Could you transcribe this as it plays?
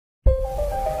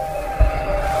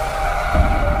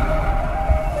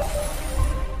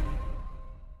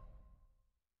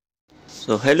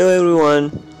So hello everyone,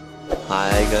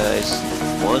 hi guys,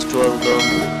 most welcome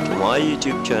to my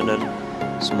YouTube channel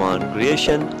Usman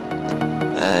Creation.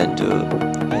 And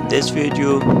in this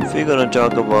video we're gonna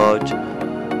talk about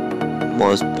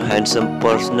most handsome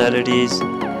personalities,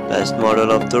 best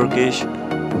model of Turkish,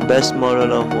 best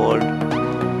model of world,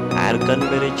 Erkan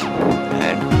Meriç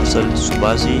and Hazal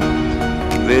Subaşi,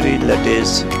 very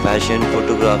latest fashion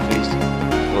photographies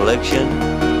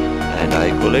collection. And I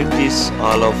collect these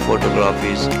all of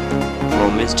photographies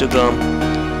from Instagram.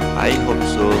 I hope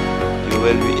so you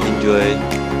will be enjoy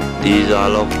these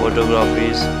all of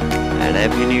photographies. And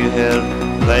happy new year.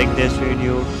 Like this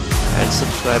video and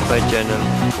subscribe my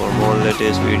channel for more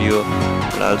latest video,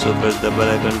 and also press the bell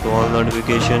icon to all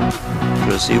notification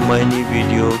to receive my new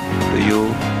video to you,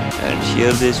 and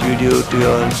share this video to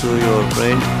your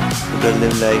friend to tell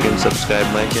them like and subscribe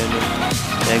my channel.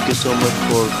 Thank you so much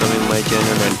for coming my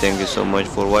channel, and thank you so much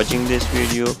for watching this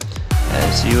video,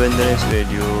 and see you in the next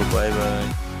video. Bye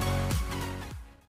bye.